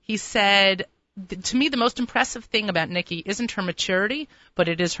you. He said, to me, the most impressive thing about Nikki isn't her maturity, but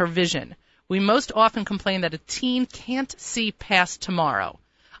it is her vision. We most often complain that a teen can't see past tomorrow.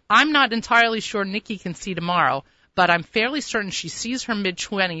 I'm not entirely sure Nikki can see tomorrow, but I'm fairly certain she sees her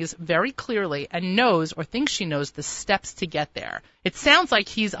mid-20s very clearly and knows or thinks she knows the steps to get there. It sounds like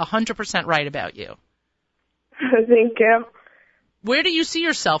he's 100% right about you. Thank you. Where do you see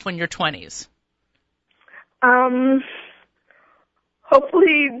yourself when you're 20s?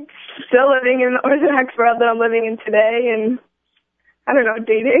 Hopefully still living in the Orthodox world that I'm living in today, and I don't know,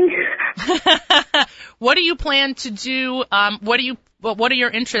 dating. What do you plan to do? What are your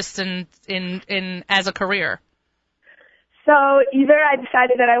interests in as a career? So either I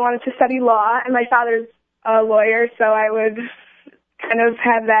decided that I wanted to study law, and my father's a lawyer, so I would kind of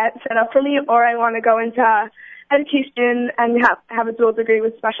have that set up for me, or I want to go into education and have a dual degree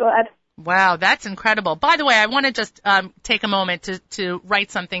with special ed. Wow, that's incredible. By the way, I want to just take a moment to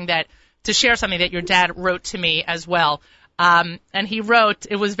share something that your dad wrote to me as well. And he wrote,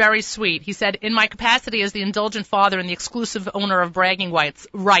 it was very sweet. He said, in my capacity as the indulgent father and the exclusive owner of bragging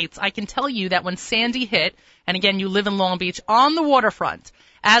rights, I can tell you that when Sandy hit, and again, you live in Long Beach, on the waterfront,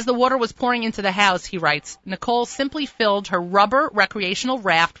 as the water was pouring into the house, he writes, Nicole simply filled her rubber recreational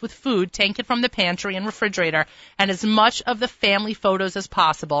raft with food taken from the pantry and refrigerator and as much of the family photos as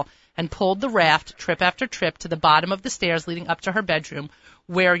possible, and pulled the raft trip after trip to the bottom of the stairs leading up to her bedroom,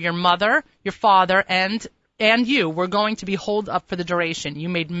 where your mother, your father, and you were going to be holed up for the duration. You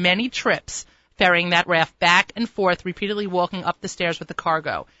made many trips ferrying that raft back and forth, repeatedly walking up the stairs with the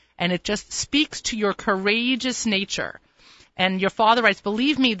cargo. And it just speaks to your courageous nature. And your father writes,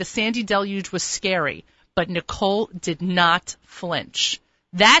 believe me, the Sandy deluge was scary, but Nicole did not flinch.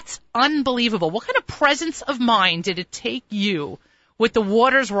 That's unbelievable. What kind of presence of mind did it take you, with the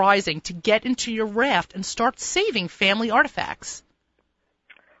waters rising, to get into your raft and start saving family artifacts?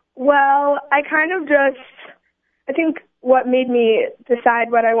 Well, I think what made me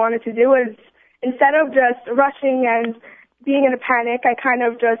decide what I wanted to do was instead of just rushing and being in a panic, I kind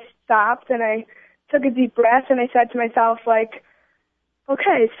of just stopped and I took a deep breath and I said to myself, like,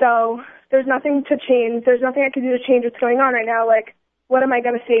 okay, so there's nothing to change. There's nothing I can do to change what's going on right now. Like, what am I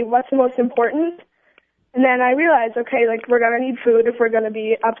going to say? What's the most important? And then I realized, okay, like, we're going to need food if we're going to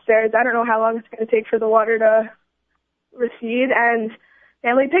be upstairs. I don't know how long it's going to take for the water to recede, and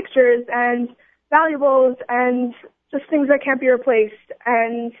family pictures and valuables and just things that can't be replaced.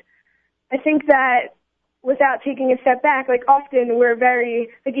 And I think that without taking a step back, like, often we're very,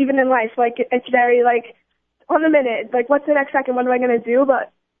 like, even in life, like, it's very, like, on the minute, like, what's the next second? What am I going to do?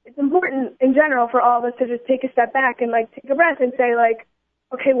 But it's important in general for all of us to just take a step back and, like, take a breath and say, like,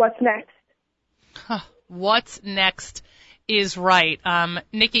 okay, what's next? What's next is right.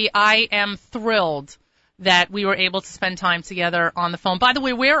 Nikki, I am thrilled that we were able to spend time together on the phone. By the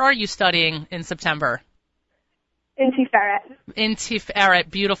way, where are you studying in September? In Tiferet. In Tiferet.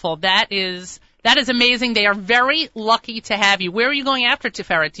 Beautiful. That is amazing. They are very lucky to have you. Where are you going after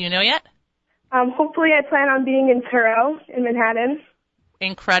Tiferet? Do you know yet? Hopefully I plan on being in Turo in Manhattan.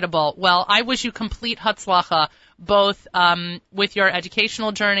 Incredible. Well, I wish you complete hatzlacha, both with your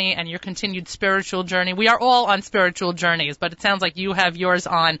educational journey and your continued spiritual journey. We are all on spiritual journeys, but it sounds like you have yours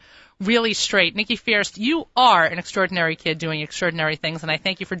on really straight. Nikki Fierst, you are an extraordinary kid doing extraordinary things, and I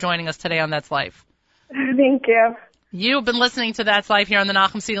thank you for joining us today on That's Life. Thank you. You've been listening to That's Life here on the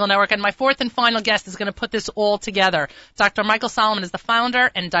Nachum Segal Network, and my fourth and final guest is going to put this all together. Dr. Michael Solomon is the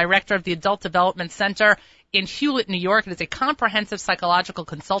founder and director of the Adult Development Center in Hewlett, New York. It is a comprehensive psychological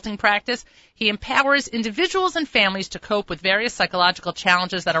consulting practice. He empowers individuals and families to cope with various psychological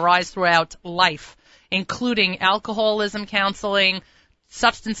challenges that arise throughout life, including alcoholism counseling,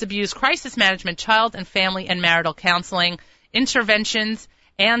 substance abuse, crisis management, child and family and marital counseling, interventions,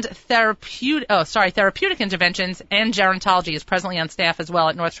 and therapeutic interventions, and gerontology. He is presently on staff as well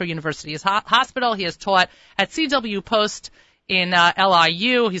at North Shore University Hospital. He has taught at CW Post in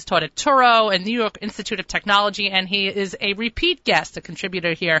LIU. He's taught at Turo and New York Institute of Technology, and he is a repeat guest, a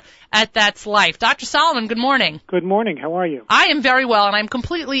contributor here at That's Life. Dr. Solomon, good morning. Good morning. How are you? I am very well, and I'm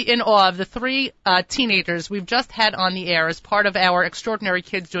completely in awe of the three teenagers we've just had on the air as part of our Extraordinary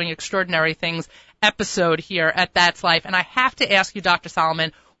Kids Doing Extraordinary Things episode here at That's Life. And I have to ask you, Dr.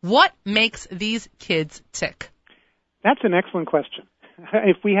 Solomon, what makes these kids tick? That's an excellent question.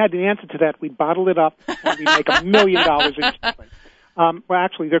 If we had the answer to that, we'd bottle it up and we'd make $1 million instantly. Well,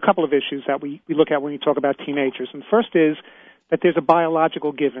 actually, there are a couple of issues that we look at when we talk about teenagers. And first is that there's a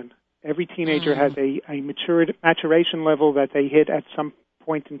biological given. Every teenager has a maturation level that they hit at some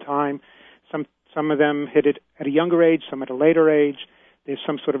point in time. Some of them hit it at a younger age, some at a later age. There's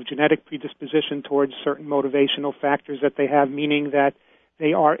some sort of genetic predisposition towards certain motivational factors that they have, meaning that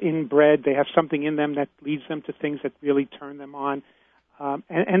they are inbred. They have something in them that leads them to things that really turn them on.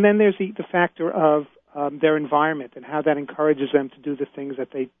 And then there's the factor of their environment and how that encourages them to do the things that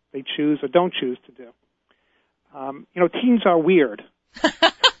they choose or don't choose to do. Teens are weird.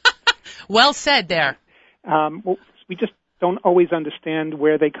 Well said there. We just don't always understand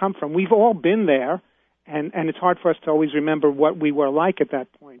where they come from. We've all been there, and it's hard for us to always remember what we were like at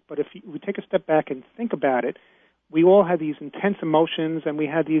that point. But if we take a step back and think about it, we all had these intense emotions, and we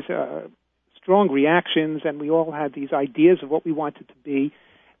had these strong reactions, and we all had these ideas of what we wanted to be,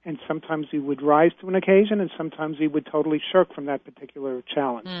 and sometimes we would rise to an occasion, and sometimes we would totally shirk from that particular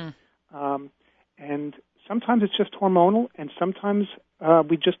challenge. And sometimes it's just hormonal, and sometimes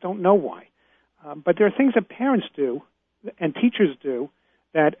we just don't know why. But there are things that parents do and teachers do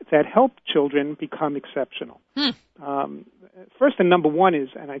that help children become exceptional. First and number one is,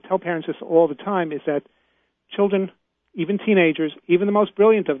 and I tell parents this all the time, is that children, even teenagers, even the most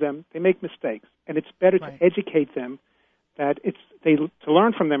brilliant of them, they make mistakes, and it's better to educate them that to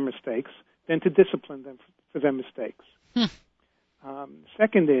learn from their mistakes than to discipline them for their mistakes.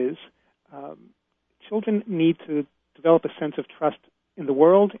 Second is children need to develop a sense of trust in the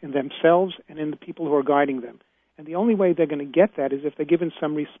world, in themselves, and in the people who are guiding them. And the only way they're going to get that is if they're given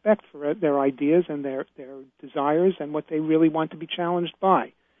some respect for their ideas and their desires and what they really want to be challenged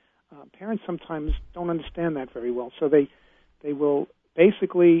by. Parents sometimes don't understand that very well, so they will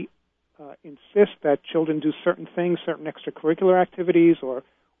basically insist that children do certain things, certain extracurricular activities, or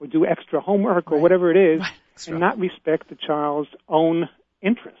do extra homework or whatever it is, and not respect the child's own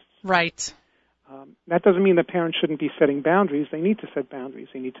interests. Right. That doesn't mean that parents shouldn't be setting boundaries. They need to set boundaries.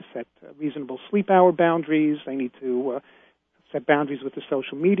 They need to set reasonable sleep hour boundaries. They need to set boundaries with the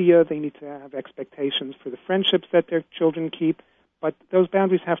social media. They need to have expectations for the friendships that their children keep. But those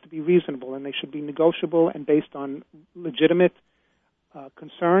boundaries have to be reasonable, and they should be negotiable and based on legitimate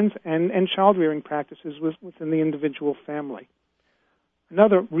concerns and child-rearing practices within the individual family.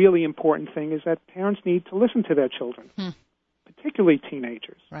 Another really important thing is that parents need to listen to their children, particularly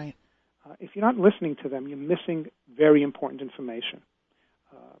teenagers. Right. If you're not listening to them, you're missing very important information.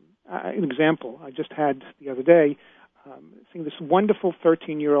 An example I just had the other day, seeing this wonderful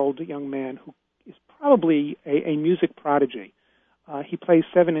 13-year-old young man who is probably a music prodigy. He plays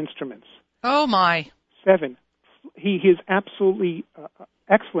 7 instruments. Oh, my. 7. He is absolutely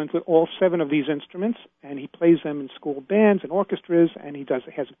excellent with all 7 of these instruments, and he plays them in school bands and orchestras, and he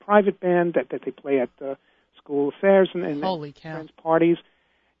has a private band that they play at school affairs and Holy cow. friends' parties.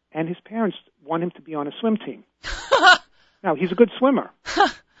 And his parents want him to be on a swim team. Now, he's a good swimmer,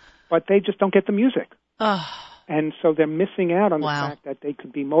 but they just don't get the music. And so they're missing out on the fact that they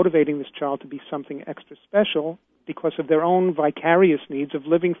could be motivating this child to be something extra special because of their own vicarious needs of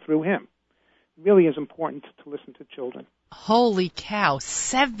living through him. It really is important to listen to children. Holy cow,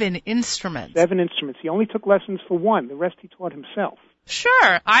 7 instruments. 7 instruments. He only took lessons for 1. The rest he taught himself.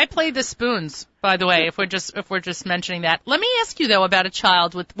 Sure. I played the spoons, by the way, if we're just mentioning that. Let me ask you, though, about a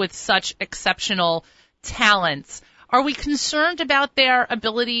child with such exceptional talents. Are we concerned about their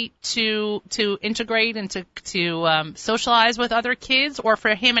ability to integrate and to socialize with other kids, or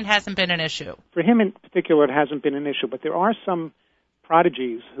for him it hasn't been an issue? For him in particular, it hasn't been an issue, but there are some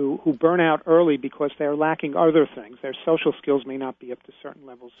prodigies who burn out early because they're lacking other things. Their social skills may not be up to certain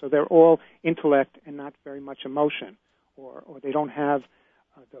levels, so they're all intellect and not very much emotion, or they don't have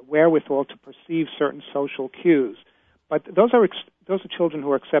the wherewithal to perceive certain social cues. But those are children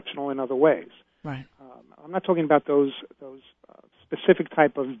who are exceptional in other ways. Right. I'm not talking about those specific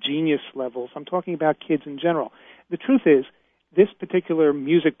type of genius levels. I'm talking about kids in general. The truth is, this particular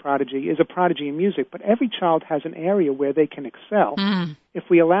music prodigy is a prodigy in music, but every child has an area where they can excel if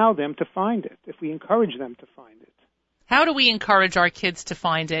we allow them to find it, if we encourage them to find it. How do we encourage our kids to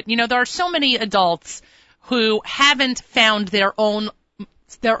find it? You know, there are so many adults who haven't found their own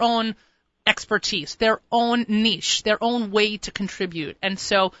expertise, their own niche, their own way to contribute. And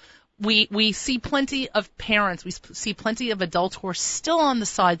so we see plenty of parents, we see plenty of adults who are still on the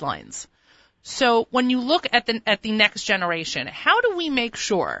sidelines. So when you look at the next generation, how do we make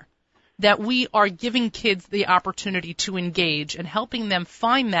sure that we are giving kids the opportunity to engage and helping them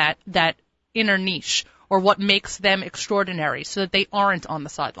find that inner niche or what makes them extraordinary so that they aren't on the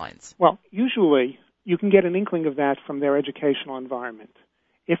sidelines? Well, usually you can get an inkling of that from their educational environment.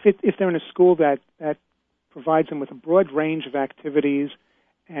 If they're in a school that provides them with a broad range of activities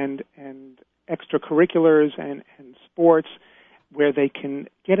and extracurriculars and sports where they can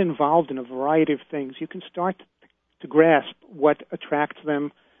get involved in a variety of things, you can start to grasp what attracts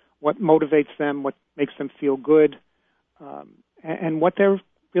them, what motivates them, what makes them feel good, and what they're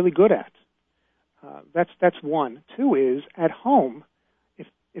really good at. That's one. 2 is, at home, if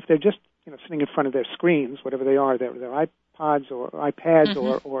they're just sitting in front of their screens, whatever they are, their iPods or iPads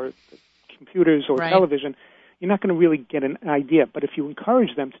or computers or television, you're not going to really get an idea. But if you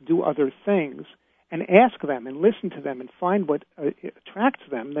encourage them to do other things and ask them and listen to them and find what attracts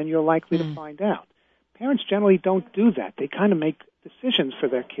them, then you're likely to find out. Parents generally don't do that. They kind of make decisions for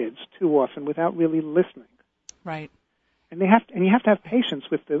their kids too often without really listening. Right. And you have to have patience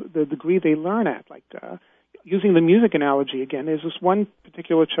with the degree they learn at. Like using the music analogy again, there's this one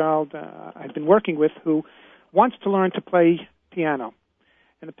particular child I've been working with who wants to learn to play piano.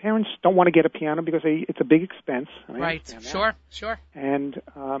 And the parents don't want to get a piano because it's a big expense. Right. Sure. And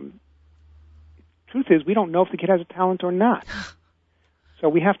truth is, we don't know if the kid has a talent or not. So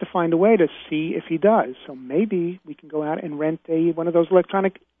we have to find a way to see if he does. So maybe we can go out and rent one of those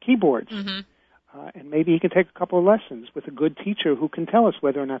electronic keyboards. And maybe he can take a couple of lessons with a good teacher who can tell us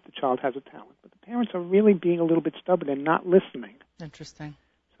whether or not the child has a talent. But the parents are really being a little bit stubborn and not listening. Interesting.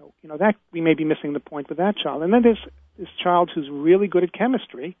 So, that we may be missing the point with that child. And then there's this child who's really good at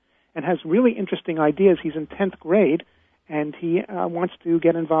chemistry and has really interesting ideas. He's in 10th grade, and he wants to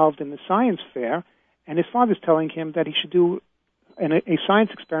get involved in the science fair. And his father's telling him that he should do a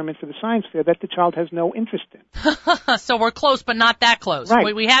science experiment for the science fair that the child has no interest in. So we're close, but not that close.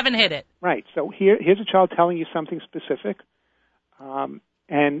 Right. We haven't hit it. Right. So here's a child telling you something specific, and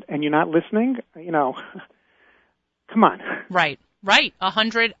you're not listening. Come on. Right.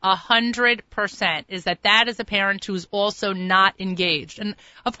 100% is that is a parent who's also not engaged. And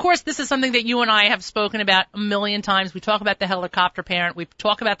of course, this is something that you and I have spoken about a million times. We talk about the helicopter parent. We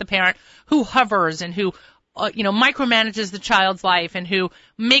talk about the parent who hovers and who micromanages the child's life and who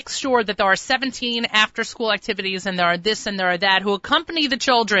makes sure that there are 17 after-school activities and there are this and there are that, who accompany the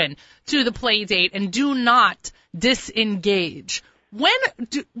children to the play date and do not disengage. When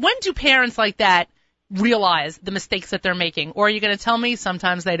do parents like that realize the mistakes that they're making? Or are you going to tell me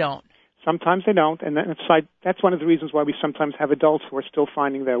sometimes they don't? Sometimes they don't, and that's one of the reasons why we sometimes have adults who are still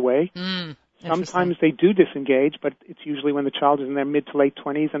finding their way. Sometimes they do disengage, but it's usually when the child is in their mid to late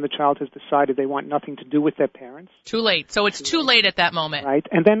 20s and the child has decided they want nothing to do with their parents. Too late. So it's too late at that moment. Right.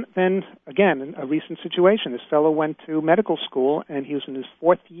 And then again, a recent situation. This fellow went to medical school, and he was in his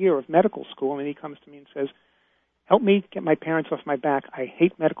 4th year of medical school, and he comes to me and says, help me get my parents off my back. I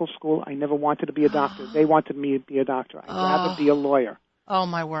hate medical school. I never wanted to be a doctor. They wanted me to be a doctor. I'd rather be a lawyer. Oh,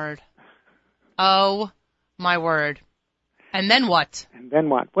 my word. Oh, my word. And then what? And then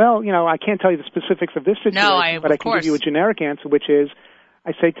what? Well, I can't tell you the specifics of this situation, but I can give you a generic answer, which is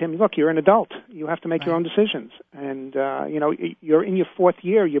I say to him, look, you're an adult. You have to make your own decisions. And, you're in your 4th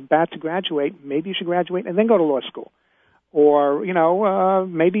year. You're about to graduate. Maybe you should graduate and then go to law school. Or,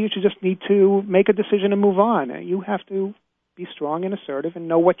 maybe you should just need to make a decision and move on. You have to be strong and assertive and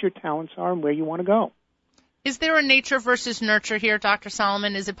know what your talents are and where you want to go. Is there a nature versus nurture here, Dr.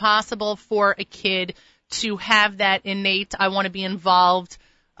 Solomon? Is it possible for a kid to have that innate, I want to be involved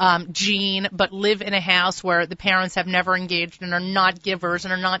gene, but live in a house where the parents have never engaged and are not givers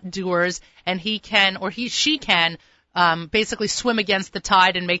and are not doers, and she can basically swim against the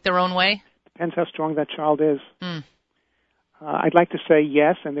tide and make their own way? Depends how strong that child is. I'd like to say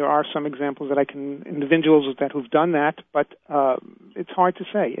yes, and there are some examples individuals who've done that, but it's hard to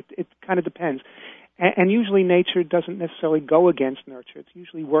say. It kind of depends. And usually nature doesn't necessarily go against nurture. It's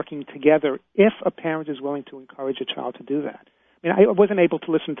usually working together if a parent is willing to encourage a child to do that. I mean, I wasn't able to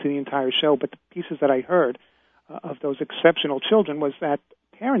listen to the entire show, but the pieces that I heard of those exceptional children was that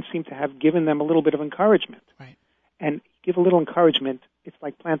parents seem to have given them a little bit of encouragement. Right. And give a little encouragement, it's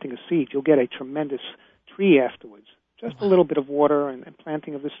like planting a seed. You'll get a tremendous tree afterwards. Just a little bit of water and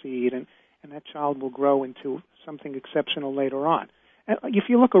planting of the seed, and that child will grow into something exceptional later on. And if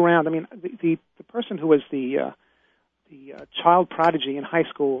you look around, I mean, the person who was the child prodigy in high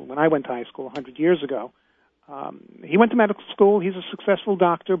school, when I went to high school 100 years ago, he went to medical school. He's a successful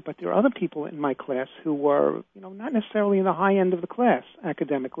doctor, but there are other people in my class who were, not necessarily in the high end of the class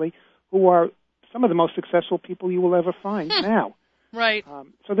academically, who are some of the most successful people you will ever find now. Right.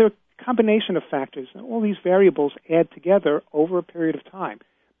 So there are a combination of factors, and all these variables add together over a period of time.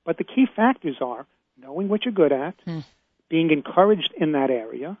 But the key factors are knowing what you're good at, being encouraged in that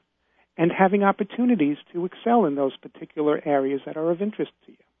area, and having opportunities to excel in those particular areas that are of interest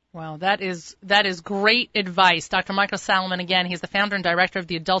to you. Wow, that is great advice. Dr. Michael Solomon, again, he's the founder and director of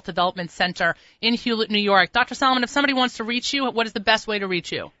the Adult Development Center in Hewlett, New York. Dr. Solomon, if somebody wants to reach you, what is the best way to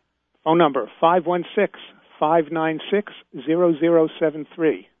reach you? Phone number,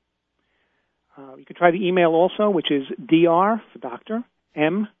 516-596-0073. You can try the email also, which is dr for doctor,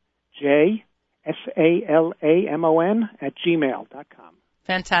 mjsalamon@gmail.com.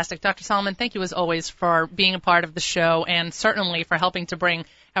 Fantastic. Dr. Solomon, thank you as always for being a part of the show and certainly for helping to bring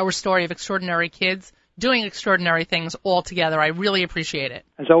our story of extraordinary kids doing extraordinary things all together. I really appreciate it.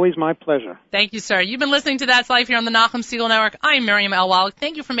 As always, my pleasure. Thank you, sir. You've been listening to That's Life here on the Nachum Segal Network. I'm Miriam L. Wallach.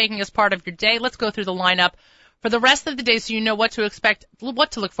 Thank you for making us part of your day. Let's go through the lineup for the rest of the day so you know what to expect,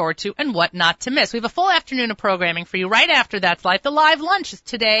 what to look forward to, and what not to miss. We have a full afternoon of programming for you right after That's Life. The live lunch is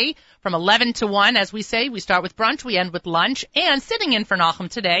today from 11 to 1. As we say, we start with brunch, we end with lunch. And sitting in for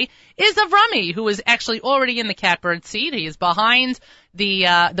Nachum today is Avrami, who is actually already in the catbird seat. He is behind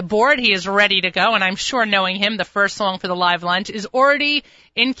the board. He is ready to go. And I'm sure knowing him, the first song for the live lunch is already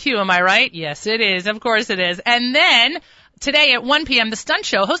in queue. Am I right? Yes, it is. Of course it is. And then today at 1 p.m., The Stunt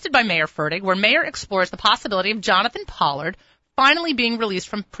Show, hosted by Mayor Fertig, where Mayor explores the possibility of Jonathan Pollard finally being released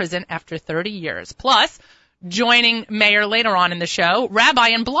from prison after 30 years. Plus, joining Mayor later on in the show, Rabbi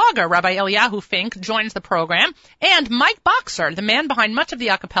and blogger Rabbi Eliyahu Fink joins the program, and Mike Boxer, the man behind much of the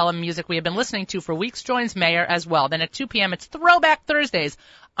a cappella music we have been listening to for weeks, joins Mayor as well. Then at 2 p.m., it's Throwback Thursdays,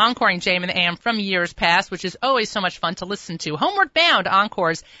 encoring JM in the AM from years past, which is always so much fun to listen to. Homeward Bound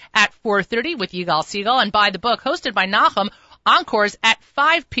encores at 4:30 with Yigal Segal, and By the Book, hosted by Nachum, encores at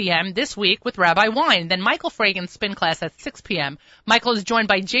 5 p.m. this week with Rabbi Wine. Then Michael Fragan's spin class at 6 p.m. Michael is joined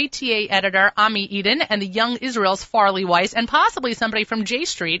by JTA editor Ami Eden and the Young Israel's Farley Weiss, and possibly somebody from J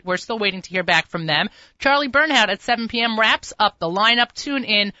Street. We're still waiting to hear back from them. Charlie Bernhout at 7 p.m. wraps up the lineup. Tune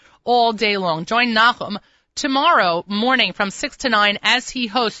in all day long. Join Nachum tomorrow morning from 6 to 9 as he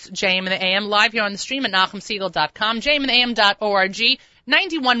hosts JM in the AM live here on the stream at NachumSegal.com, jmintheam.org,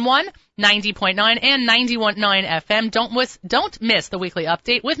 91.1, 90.9, and 91.9 FM. Don't miss the weekly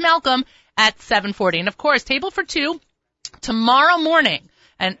update with Malcolm at 7:40. And, of course, Table for Two tomorrow morning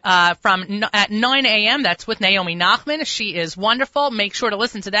and at 9 a.m. That's with Naomi Nachman. She is wonderful. Make sure to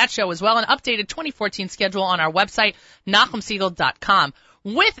listen to that show as well. An updated 2014 schedule on our website, NachumSegal.com.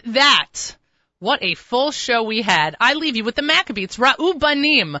 With that, What a full show we had. I leave you with the Maccabees. Ra'u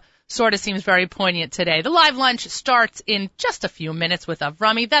Banim sort of seems very poignant today. The live lunch starts in just a few minutes with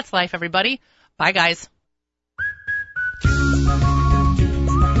Avrami. That's life, everybody. Bye, guys.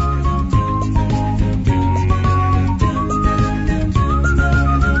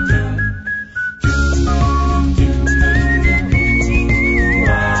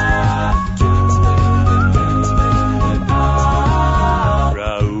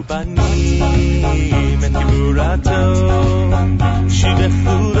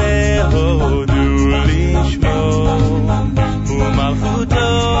 שיבחו והודו לשמו ומלכותו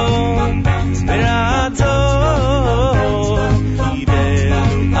ורעתו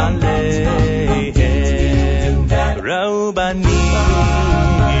קיבלו עליהם ראו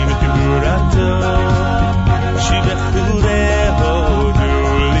בנים את גבורתו שיבחו והודו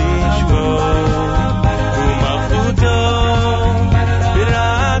לשמו ומלכותו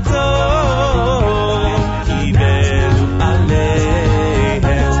ורעתו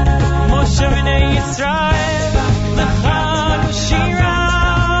Shemini Yisrael, Lechanu Shira,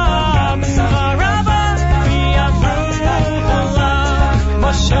 B'simcha Rabba, V'yamru Olam.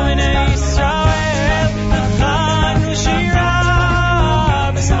 Shemini Yisrael, Lechanu Shira,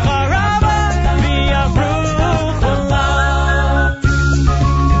 B'simcha Rabba, V'yamru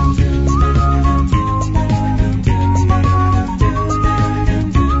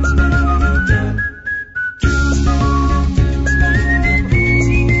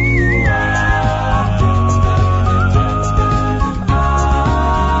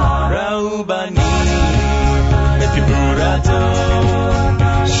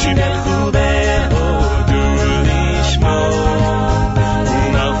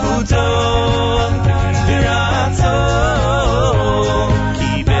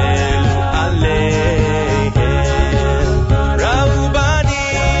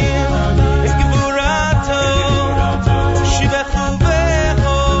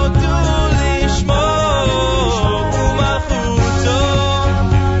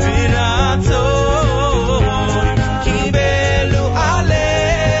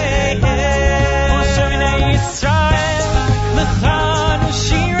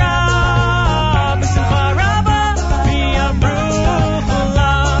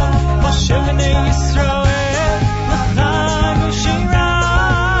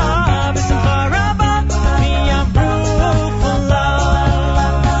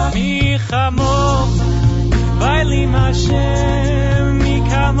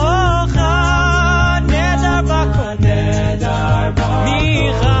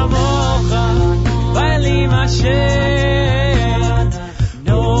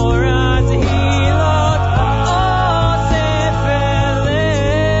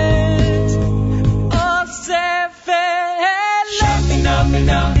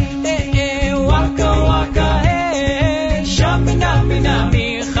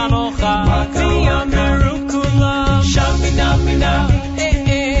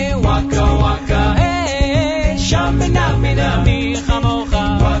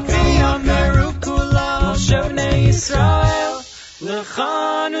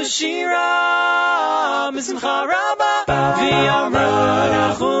Lechanu Shira, B'simcha Rabba, V'yamru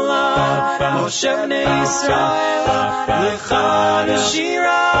Olam. Moshe B'nei Yisrael, Lechanu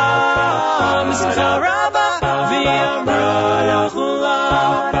Shira, B'simcha Rabba, V'yamru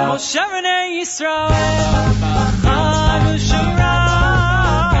Olam. Moshe B'nei Yisrael, Lechanu Shira,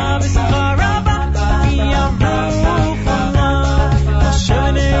 B'simcha Rabba, V'yamru Olam. Moshe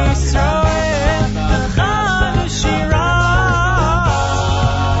B'nei Yisrael, Lechanu Shira.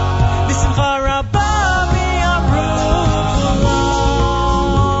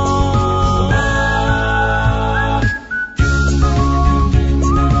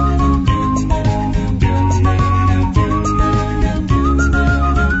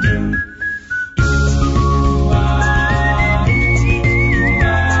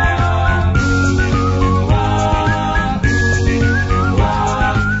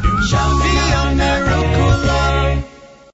 Love.